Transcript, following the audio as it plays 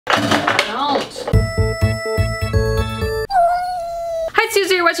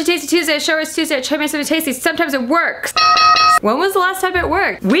watching Tasty Tuesday. Show us Tuesday. I try to make something tasty. Sometimes it works. When was the last time it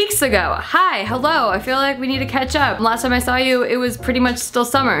worked? Weeks ago. Hi, hello. I feel like we need to catch up. Last time I saw you, it was pretty much still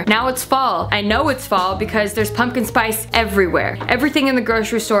summer. Now it's fall. I know it's fall because there's pumpkin spice everywhere. Everything in the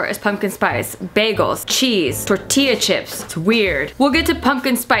grocery store is pumpkin spice. Bagels, cheese, tortilla chips. It's weird. We'll get to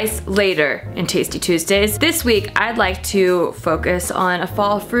pumpkin spice later in Tasty Tuesdays. This week, I'd like to focus on a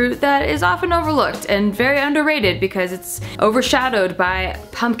fall fruit that is often overlooked and very underrated because it's overshadowed by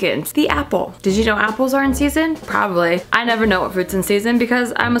pumpkins. The apple. Did you know apples are in season? Probably. I never know what fruit's in season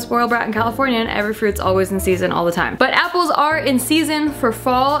because I'm a spoiled brat in California and every fruit's always in season all the time. But apples are in season for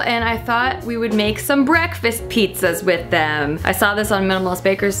fall and I thought we would make some breakfast pizzas with them. I saw this on Minimalist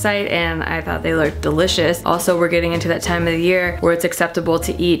Baker's site and I thought they looked delicious. Also, we're getting into that time of the year where it's acceptable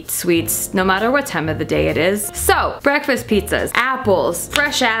to eat sweets no matter what time of the day it is. So, breakfast pizzas, apples,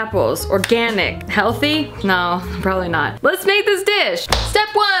 fresh apples, organic, healthy? No, probably not. Let's make this dish. Step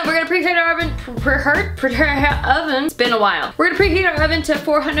one, we're gonna preheat our oven. It's been a while. We're gonna preheat our oven to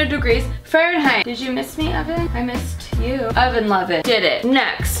 400 degrees Fahrenheit. Did you miss me, oven? I missed you. Oven love it. Did it.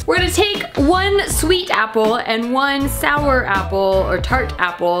 Next, we're gonna take one sweet apple and one sour apple or tart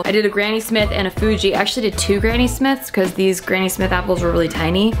apple. I did a Granny Smith and a Fuji. I actually did two Granny Smiths because these Granny Smith apples were really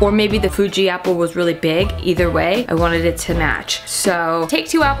tiny. Or maybe the Fuji apple was really big. Either way, I wanted it to match. So take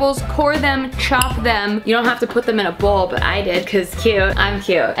two apples, core them, chop them. You don't have to put them in a bowl, but I did because cute. I'm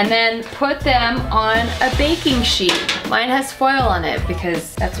cute. And then put them on a baking sheet. Mine has foil on it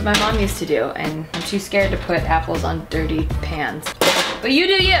because that's what my mom used to do and I'm too scared to put apples on dirty pans. But you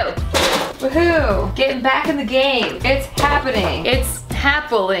do you. Woohoo! Getting back in the game. It's happening. It's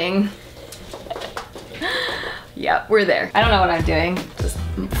happening. Yep, we're there. I don't know what I'm doing. Just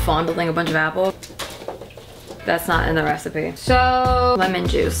fondling a bunch of apples. That's not in the recipe. So, lemon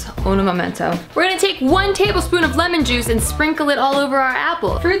juice, uno momento. We're gonna take 1 tablespoon of lemon juice and sprinkle it all over our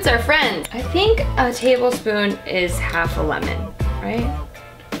apple. Fruits are friends. I think a tablespoon is half a lemon, right?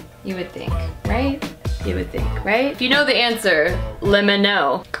 You would think, right? You would think, right? If you know the answer, let me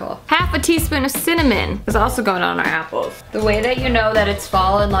know. Cool. Half a teaspoon of cinnamon is also going on our apples. The way that you know that it's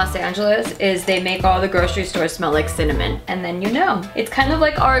fall in Los Angeles is they make all the grocery stores smell like cinnamon. And then you know. It's kind of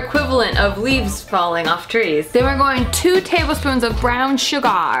like our equivalent of leaves falling off trees. Then we're going 2 tablespoons of brown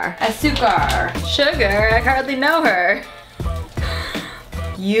sugar. Azúcar. Sugar, I hardly know her.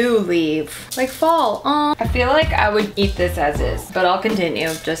 You leave. Like fall. I feel like I would eat this as is, but I'll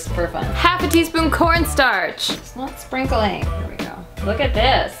continue just for fun. Half a teaspoon cornstarch. It's not sprinkling. Here we go. Look at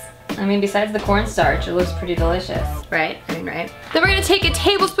this. I mean, besides the cornstarch, it looks pretty delicious. Right? I mean, right? Then we're gonna take a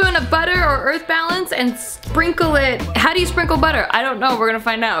tablespoon of butter or earth balance and sprinkle it. How do you sprinkle butter? I don't know, we're gonna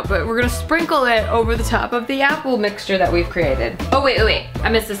find out, but we're gonna sprinkle it over the top of the apple mixture that we've created. Oh wait, I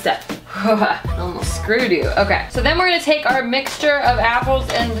missed a step. Almost screwed you. Okay, so then we're gonna take our mixture of apples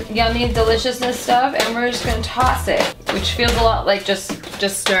and yummy deliciousness stuff and we're just gonna toss it, which feels a lot like just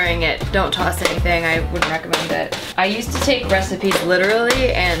stirring it. Don't toss anything, I wouldn't recommend it. I used to take recipes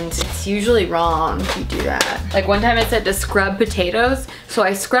literally and it's usually wrong if you do that. Like one time it said to scrub potatoes, so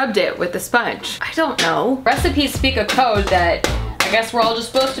I scrubbed it with a sponge. I don't know. Recipes speak a code that I guess we're all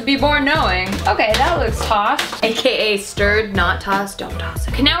just supposed to be born knowing. Okay, that looks tossed. AKA stirred, not tossed, don't toss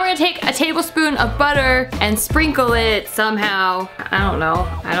it. Okay, now we're gonna take a tablespoon of butter and sprinkle it somehow, I don't know,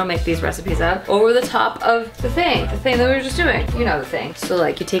 I don't make these recipes up, over the top of the thing that we were just doing. You know the thing. So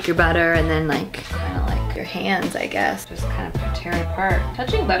like you take your butter and then like, kinda like your hands, I guess, just kind of tear it apart.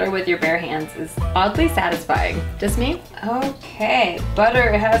 Touching butter with your bare hands is oddly satisfying. Just me? Okay,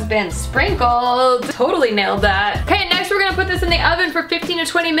 butter has been sprinkled. Totally nailed that. Okay, next we're gonna put this in the oven for 15 to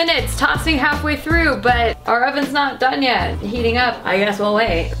 20 minutes, tossing halfway through, but our oven's not done yet. Heating up. I guess we'll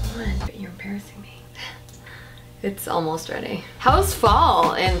wait. Come on, but you're embarrassing me. It's almost ready. How's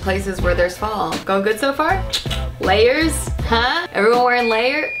fall in places where there's fall? Going good so far? Layers? Huh? Everyone wearing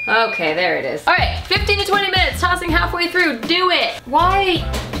layer? Okay, there it is. All right, 15 to 20 minutes, tossing halfway through. Do it. Why?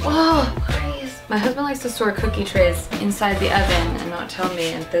 Oh, please. My husband likes to store cookie trays inside the oven and not tell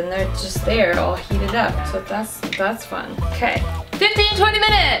me, and then they're just there all heated up. So that's fun. Okay, 15 to 20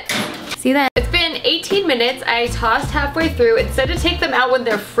 minutes. See that? It's been 18 minutes. I tossed halfway through. It said to take them out when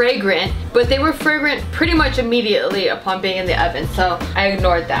they're fragrant, but they were fragrant pretty much immediately upon being in the oven, so I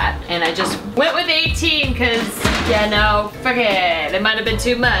ignored that. And I just went with 18 because, yeah, no, fuck it. It might have been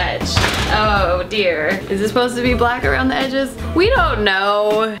too much. Oh dear. Is it supposed to be black around the edges? We don't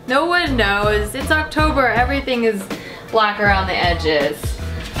know. No one knows. It's October. Everything is black around the edges.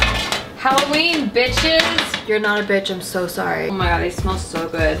 Halloween, bitches. You're not a bitch, I'm so sorry. Oh my god, they smell so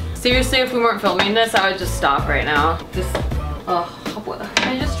good. Seriously, if we weren't filming this, I would just stop right now. Can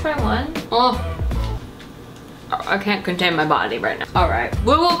I just try one? Oh. I can't contain my body right now. All right,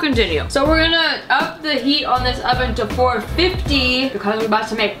 we will continue. So we're gonna up the heat on this oven to 450 because we're about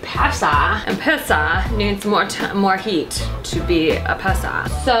to make pizza, and pizza needs more heat to be a pizza.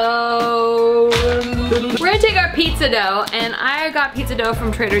 So we're gonna take our pizza dough, and I got pizza dough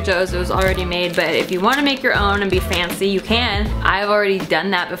from Trader Joe's. It was already made, but if you want to make your own and be fancy, you can. I've already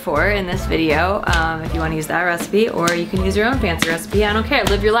done that before in this video. If you want to use that recipe, or you can use your own fancy recipe. I don't care.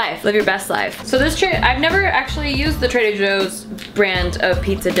 Live your life. Live your best life. So this I've never actually used the Trader Joe's brand of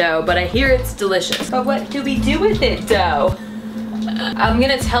pizza dough, but I hear it's delicious. But what do we do with it, dough? I'm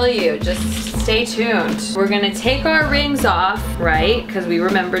gonna tell you, just stay tuned. We're gonna take our rings off, right? Because we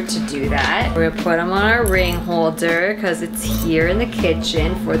remembered to do that. We're gonna put them on our ring holder because it's here in the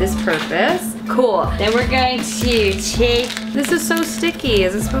kitchen for this purpose. Cool. Then we're going to take, this is so sticky.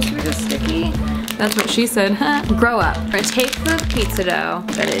 Is it supposed to be this sticky? That's what she said, huh? Grow up. We're gonna take the pizza dough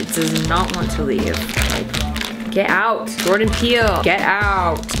that it does not want to leave. Like, get out. Jordan Peele, get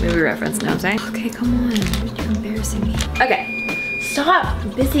out. Movie reference, know what I'm saying? Okay, come on. You're embarrassing me. Okay. Stop,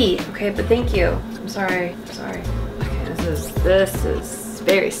 I'm busy. Okay, but thank you. I'm sorry, I'm sorry. Okay, this is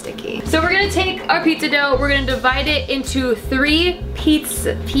very sticky. So we're gonna take our pizza dough, we're gonna divide it into 3 pieces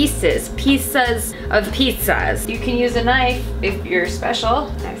of pizzas. You can use a knife if you're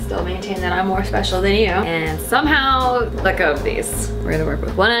special. I still maintain that I'm more special than you. And somehow let go of these. We're gonna work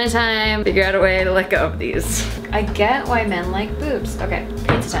with one at a time, figure out a way to let go of these. I get why men like boobs. Okay,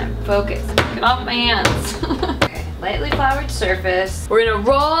 pizza time, focus. Get off my hands. Lightly floured surface. We're gonna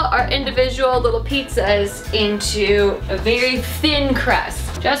roll our individual little pizzas into a very thin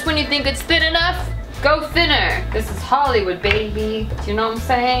crust. Just when you think it's thin enough, go thinner. This is Hollywood, baby. Do you know what I'm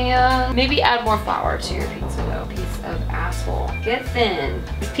saying? Maybe add more flour to your pizza dough, piece of asshole. Get thin.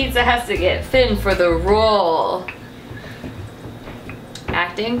 This pizza has to get thin for the roll.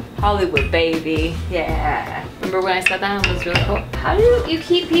 Acting? Hollywood, baby. Yeah. Remember when I said that? It was really cool. How do you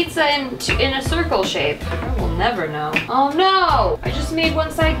keep pizza in a circle shape? I will never know. Oh no! I just made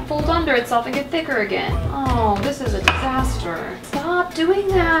one side fold under itself and get thicker again. Oh, this is a disaster. Stop doing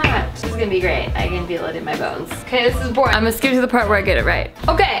that. This is gonna be great. I can feel it in my bones. Okay, this is boring. I'm gonna skip to the part where I get it right.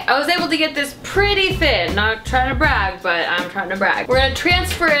 Okay, I was able to get this pretty thin. Not trying to brag, but I'm trying to brag. We're gonna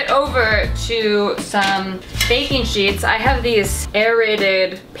transfer it over to some baking sheets. I have these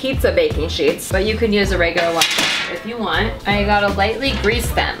aerated pizza baking sheets, but you can use a regular one if you want. I gotta lightly grease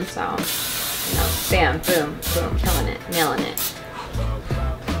them, so, you know, bam, boom, boom, killing it, nailing it.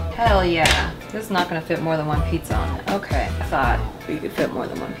 Hell yeah. This is not gonna fit more than one pizza on it. Okay, I thought we could fit more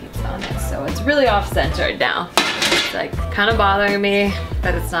than one pizza on it, so it's really off-centered now. It's like kind of bothering me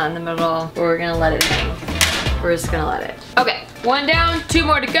that it's not in the middle, but we're gonna let it hang. We're just gonna let it. Okay, 1 down, 2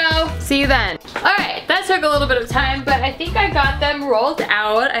 more to go. See you then. All right, that took a little bit of time, but I think I got them rolled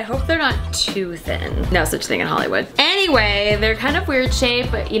out. I hope they're not too thin. No such thing in Hollywood. Anyway, they're kind of weird shape,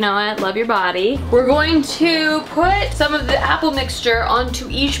 but you know what? Love your body. We're going to put some of the apple mixture onto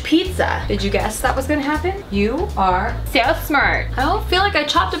each pizza. Did you guess that was gonna happen? You are so smart. I don't feel like I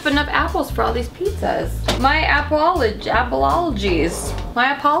chopped up enough apples for all these pizzas. My apologies.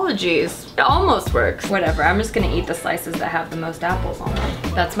 My apologies. It almost works. Whatever, I'm just gonna eat the slices that have the most apples on them.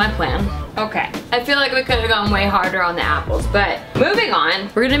 That's my plan. Okay, I feel like we could have gone way harder on the apples, but moving on,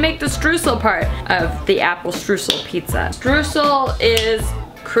 we're gonna make the streusel part of the apple streusel pizza. Streusel is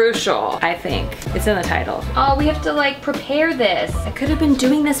crucial, I think. It's in the title. Oh, we have to like prepare this. I could have been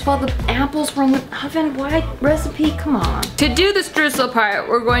doing this while the apples were in the oven. Why recipe? Come on. To do the streusel part,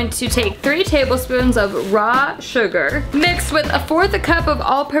 we're going to take 3 tablespoons of raw sugar mixed with 1/4 cup of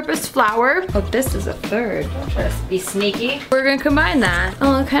all-purpose flour. Oh, this is 1/3. Don't try to be sneaky. We're gonna combine that.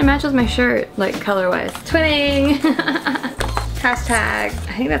 Oh, it kind of matches my shirt, like color-wise. Twinning. Hashtag.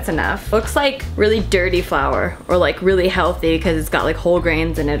 I think that's enough. Looks like really dirty flour, or like really healthy because it's got like whole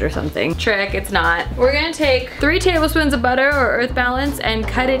grains in it or something. Trick, it's not. We're gonna take 3 tablespoons of butter or earth balance and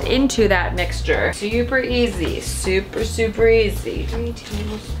cut it into that mixture. Super easy, super easy. 3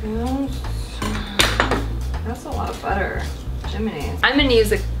 tablespoons. That's a lot of butter. Jiminy. I'm gonna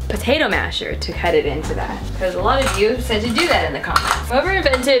use a potato masher to cut it into that, because a lot of you said to do that in the comments. Whoever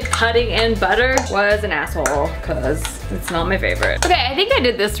invented cutting in butter was an asshole, because it's not my favorite. Okay, I think I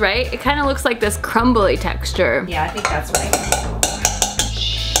did this right. It kind of looks like this crumbly texture. Yeah, I think that's right.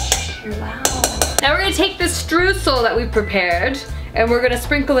 Shh, you're loud. Now we're gonna take this streusel that we prepared, and we're gonna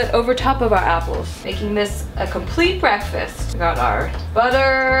sprinkle it over top of our apples, making this a complete breakfast. We got our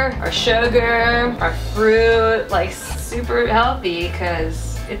butter, our sugar, our fruit, like super healthy, because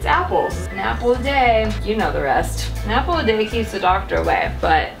It's apples. An apple a day. You know the rest. An apple a day keeps the doctor away.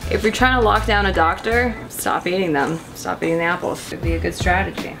 But if you're trying to lock down a doctor, stop eating them. Stop eating the apples. It'd be a good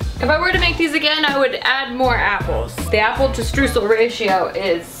strategy. If I were to make these again, I would add more apples. The apple to streusel ratio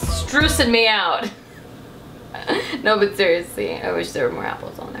is struicing me out. No, but seriously, I wish there were more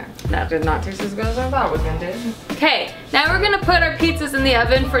apples on there. That did not taste as good as I thought it was gonna do. Okay, now we're gonna put our pizzas in the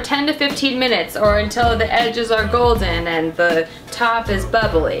oven for 10 to 15 minutes or until the edges are golden and the top is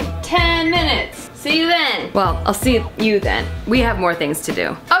bubbly. 10 minutes. See you then. Well, I'll see you then. We have more things to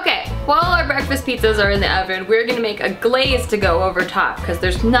do. Okay, while our breakfast pizzas are in the oven, we're gonna make a glaze to go over top because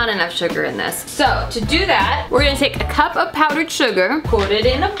there's not enough sugar in this. So to do that, we're gonna take a cup of powdered sugar, put it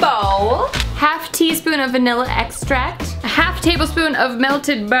in a bowl, half teaspoon of vanilla extract, a half tablespoon of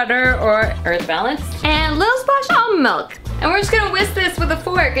melted butter or earth balance, and a little splash of almond milk. And we're just gonna whisk this with a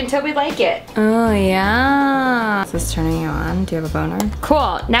fork until we like it. Oh yeah. Is this turning you on? Do you have a boner?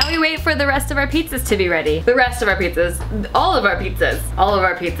 Cool. Now we wait for the rest of our pizzas to be ready. The rest of our pizzas. All of our pizzas. All of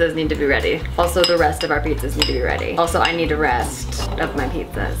our pizzas need to be ready. Also the rest of our pizzas need to be ready. Also I need a rest of my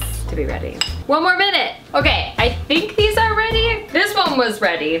pizzas to be ready. One more minute. Okay, I think these are ready. This one was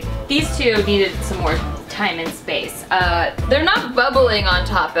ready. These two needed some more time and space. They're not bubbling on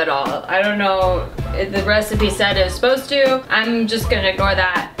top at all. I don't know if the recipe said it was supposed to. I'm just gonna ignore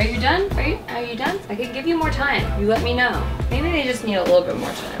that. Are you done? Are you done? I could give you more time. You let me know. Maybe they just need a little bit more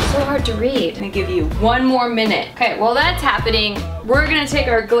time. It's so hard to read. I'm gonna give you one more minute. Okay, while that's happening, we're gonna take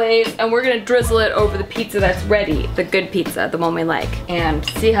our glaze and we're gonna drizzle it over the pizza that's ready. The good pizza, the one we like. And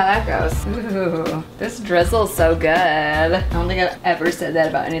see how that goes. Ooh, this drizzle's so good. I don't think I've ever said that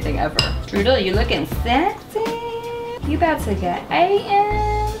about anything ever. Strudel, you looking sexy? You about to get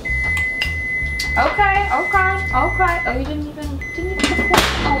eaten. Okay. Oh, you didn't even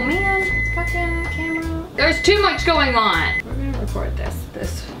oh man, fucking camera. There's too much going on. We're gonna record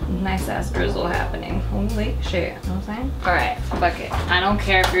this nice ass drizzle happening. Holy shit, you know what I'm saying? All right, fuck it. I don't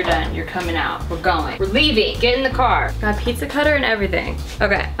care if you're done, you're coming out. We're going. We're leaving, get in the car. Got a pizza cutter and everything.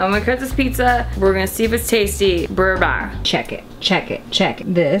 Okay, I'm gonna cut this pizza. We're gonna see if it's tasty. Brr. Check it.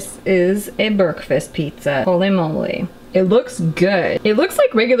 This is a breakfast pizza. Holy moly. It looks good. It looks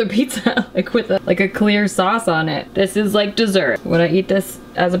like regular pizza, like with a clear sauce on it. This is like dessert. Would I eat this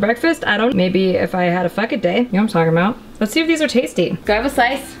as a breakfast? I don't. Maybe if I had a fuck it day. You know what I'm talking about? Let's see if these are tasty. Do I have a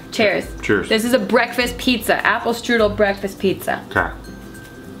slice? Cheers. Cheers. This is a breakfast pizza. Apple strudel breakfast pizza. Okay.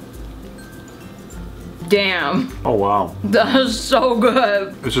 Damn. Oh wow. That is so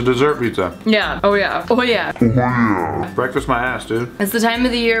good. It's a dessert pizza. Yeah. Oh yeah. Oh yeah. Breakfast my ass, dude. It's the time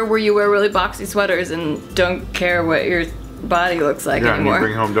of the year where you wear really boxy sweaters and don't care what your body looks like anymore. And you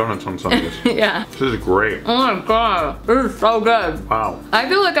bring home donuts on Sundays. Yeah. This is great. Oh my god. This is so good. Wow. I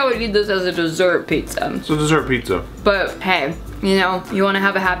feel like I would eat this as a dessert pizza. It's a dessert pizza. But hey, you know, you want to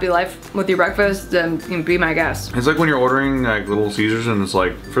have a happy life with your breakfast, then you can be my guest. It's like when you're ordering like Little Caesars and it's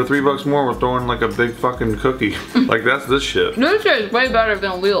like, for $3 more, we're throwing like a big fucking cookie. Like that's this shit. This shit is way better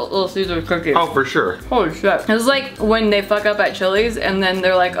than a Little Caesars cookie. Oh, for sure. Holy shit. It's like when they fuck up at Chili's and then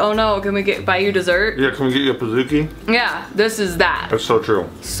they're like, oh no, can we buy you dessert? Yeah, can we get you a Pizookie? Yeah, this is that. That's so true.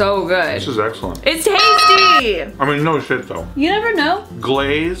 So good. This is excellent. It's tasty! I mean, no shit though. You never know.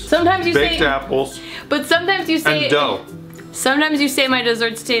 Glaze, sometimes you baked say, apples, but sometimes you say, and dough. Sometimes you say my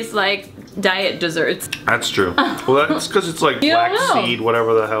desserts taste like diet desserts. That's true. Well, that's because it's like black seed,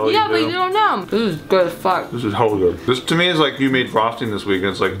 whatever the hell you do. Yeah, but you don't know. This is good as fuck. This is hella good. This to me is like you made frosting this week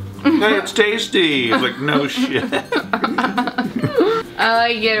and it's like, hey, it's tasty. It's like, no shit. I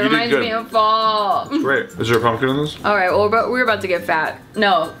like it. It reminds me of fall. Great. Is there a pumpkin in this? All right, well, we're about to get fat.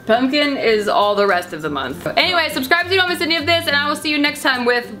 No, pumpkin is all the rest of the month. Anyway, subscribe so you don't miss any of this, and I will see you next time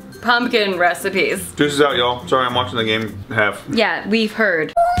with pumpkin recipes. Deuces out, y'all. Sorry, I'm watching the game half. Yeah, we've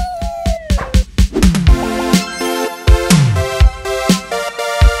heard.